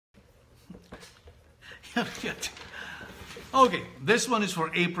Okay, this one is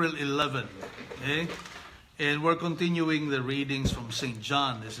for April 11. Okay, and we're continuing the readings from St.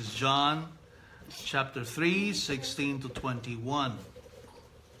 John. This is John chapter 3, 16 to 21.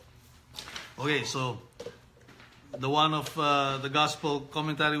 Okay, so the one of the gospel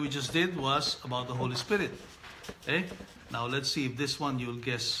commentary we just did was about the Holy Spirit. Okay, now let's see if this one you'll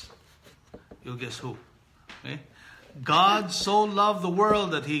guess who. Okay, God so loved the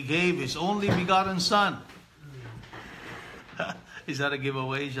world that He gave His only begotten Son. Is that a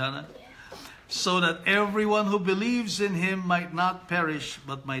giveaway, Jana? So that everyone who believes in Him might not perish,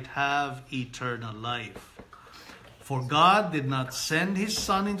 but might have eternal life. For God did not send His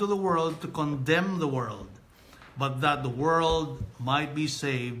Son into the world to condemn the world, but that the world might be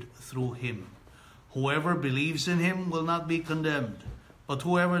saved through Him. Whoever believes in Him will not be condemned, but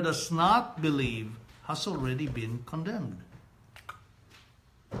whoever does not believe has already been condemned.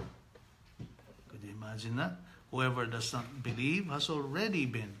 Could you imagine that? Whoever does not believe has already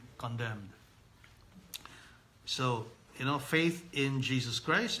been condemned. So, faith in Jesus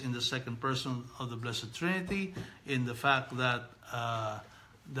Christ, in the second person of the Blessed Trinity, in the fact that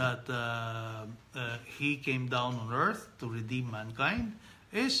He came down on earth to redeem mankind,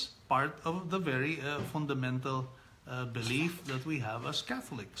 is part of the very fundamental belief that we have as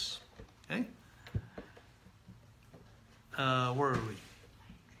Catholics. Okay? Where are we?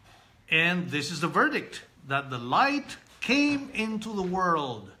 And this is the verdict, that the light came into the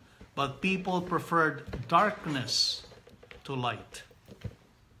world, but people preferred darkness to light,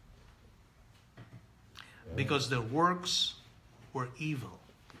 because their works were evil.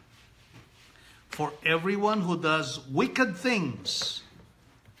 For everyone who does wicked things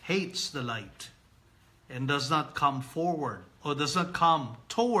hates the light and does not come forward, or does not come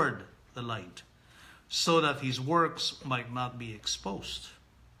toward the light, so that his works might not be exposed.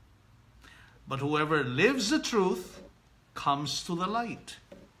 But whoever lives the truth comes to the light,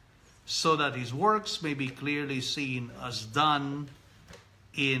 so that his works may be clearly seen as done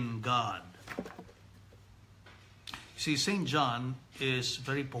in God. See, St. John is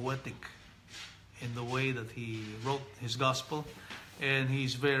very poetic in the way that he wrote his gospel, and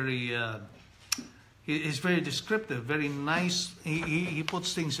he's very descriptive, very nice. He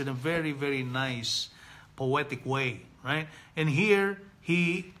puts things in a very, very nice, poetic way, right? And here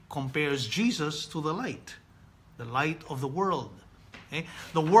he compares Jesus to the light of the world. Okay?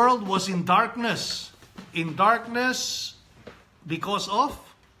 The world was in darkness because of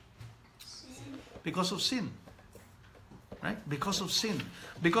sin, right? Because of sin,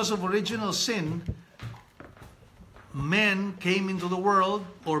 because of original sin, man came into the world,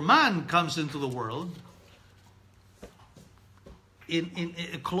 or man comes into the world in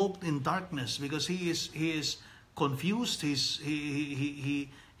cloaked in darkness, because he is confused. He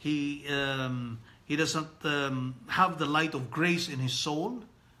doesn't have the light of grace in his soul.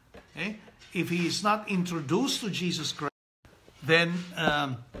 Okay? If he is not introduced to Jesus Christ, then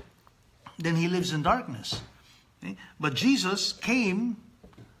he lives in darkness. Okay? But Jesus came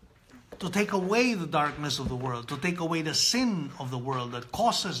to take away the darkness of the world, to take away the sin of the world that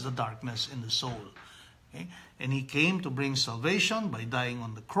causes the darkness in the soul. Okay? And He came to bring salvation by dying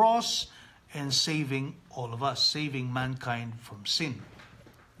on the cross and saving all of us, saving mankind from sin.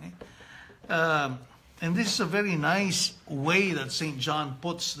 Okay? And this is a very nice way that St. John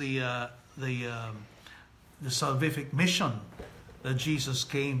puts the salvific mission that Jesus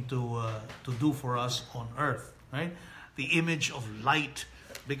came to do for us on earth, right? The image of light,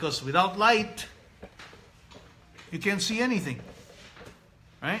 because without light, you can't see anything,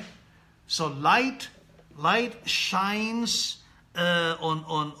 right? So light shines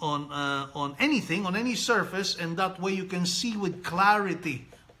on anything, on any surface, and that way you can see with clarity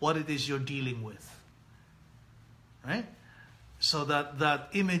what it is you're dealing with, right? So that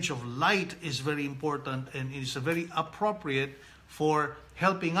image of light is very important, and is very appropriate for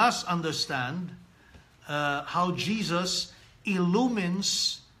helping us understand how Jesus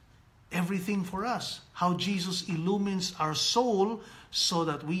illumines everything for us, how Jesus illumines our soul so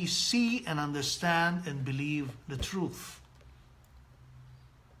that we see and understand and believe the truth.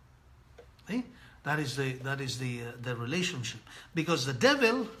 Okay? That is the relationship, because the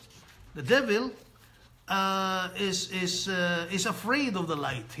devil is afraid of the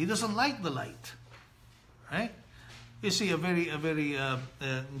light. He doesn't like the light, right? You see, a very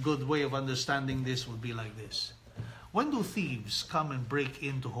good way of understanding this would be like this: when do thieves come and break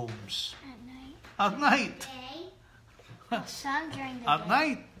into homes? At night. Some during the At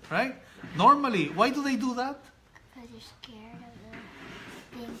night, right? Normally, why do they do that? Because they're scared of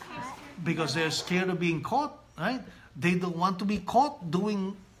being caught. Because they're scared of being caught, right? They don't want to be caught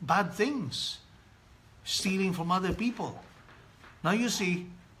doing bad things. stealing from other people. Now you see,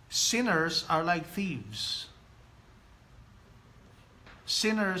 sinners are like thieves.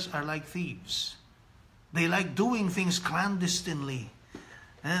 Sinners are like thieves. They like doing things clandestinely.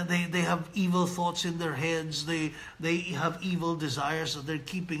 They have evil thoughts in their heads. They have evil desires that they're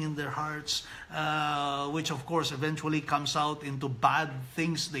keeping in their hearts, which of course eventually comes out into bad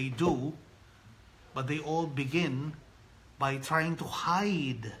things they do. But they all begin by trying to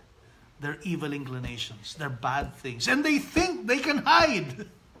hide their evil inclinations, their bad things. And they think they can hide.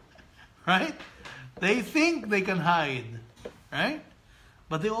 Right? They think they can hide. Right?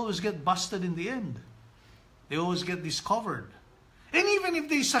 But they always get busted in the end. They always get discovered. And even if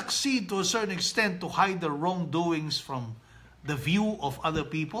they succeed to a certain extent to hide their wrongdoings from the view of other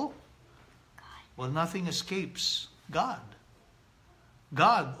people, well, nothing escapes God.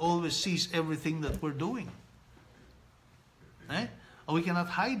 God always sees everything that we're doing. Right? We cannot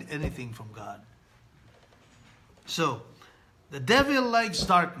hide anything from God. So, the devil likes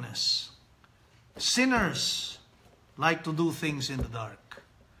darkness. Sinners like to do things in the dark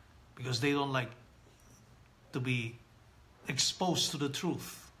because they don't like to be exposed to the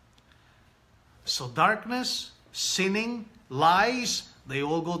truth. So darkness, sinning, lies, they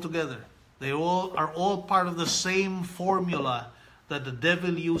all go together. They all are all part of the same formula that the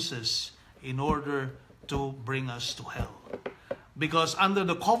devil uses in order to bring us to hell. Because under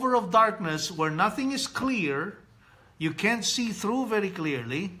the cover of darkness, where nothing is clear, you can't see through very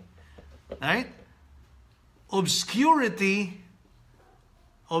clearly, right? Obscurity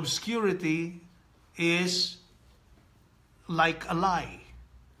is like a lie.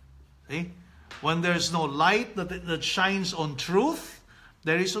 See? When there's no light that shines on truth,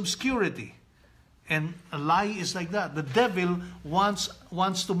 there is obscurity. And a lie is like that. The devil wants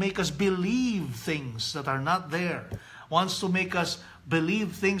to make us believe things that are not there. Wants to make us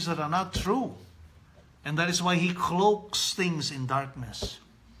believe things that are not true. And that is why he cloaks things in darkness.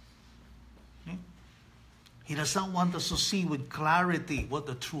 Okay? He does not want us to see with clarity what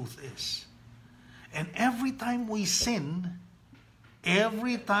the truth is. And every time we sin,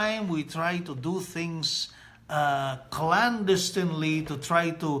 every time we try to do things clandestinely to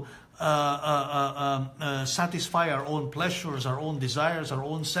try to satisfy our own pleasures, our own desires, our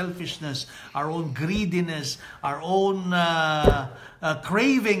own selfishness, our own greediness, our own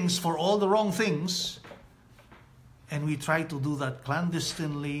cravings for all the wrong things, and we try to do that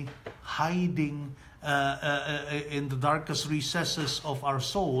clandestinely, hiding in the darkest recesses of our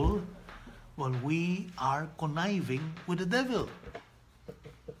soul, well, we are conniving with the devil.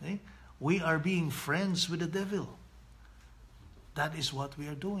 Okay? We are being friends with the devil. That is what we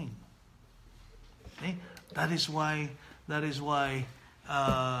are doing. Okay? That is why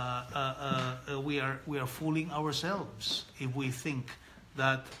we are fooling ourselves if we think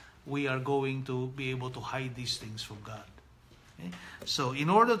that we are going to be able to hide these things from God. Okay? So, in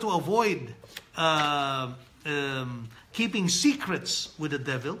order to avoid keeping secrets with the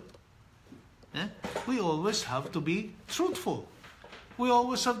devil, we always have to be truthful. We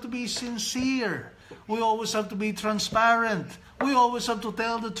always have to be sincere. We always have to be transparent. We always have to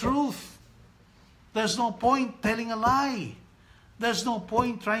tell the truth. There's no point telling a lie. There's no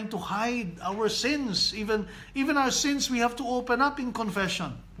point trying to hide our sins. Even our sins we have to open up in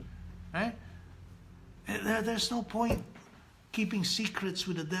confession. Right? There's no point keeping secrets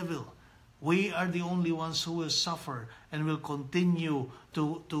with the devil. We are the only ones who will suffer and will continue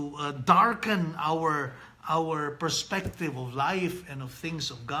to darken our perspective of life and of things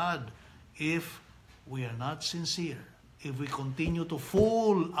of God if we are not sincere. If we continue to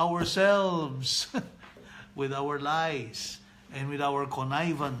fool ourselves with our lies and with our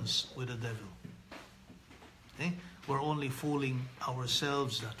connivance with the devil. Okay? We're only fooling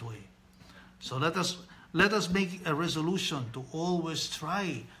ourselves that way. So let us make a resolution to always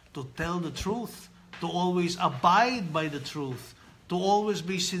try to tell the truth, to always abide by the truth, to always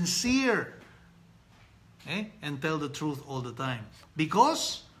be sincere, and tell the truth all the time.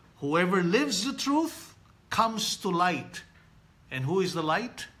 Because whoever lives the truth comes to light. And who is the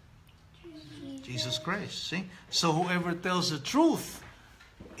light? Jesus Christ. See? So whoever tells the truth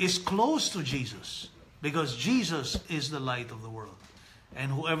is close to Jesus, because Jesus is the light of the world. And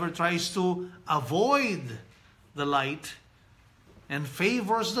whoever tries to avoid the light and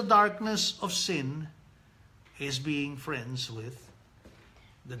favors the darkness of sin is being friends with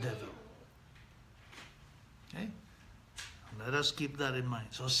the devil. Okay? Let us keep that in mind.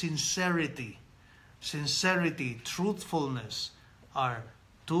 So sincerity, truthfulness are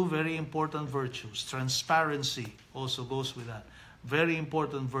two very important virtues. Transparency also goes with that. Very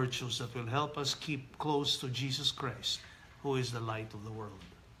important virtues that will help us keep close to Jesus Christ, who is the light of the world.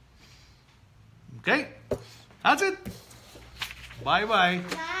 Okay? That's it. Bye-bye. Bye.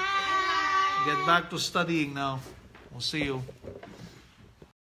 Get back to studying now. We'll see you.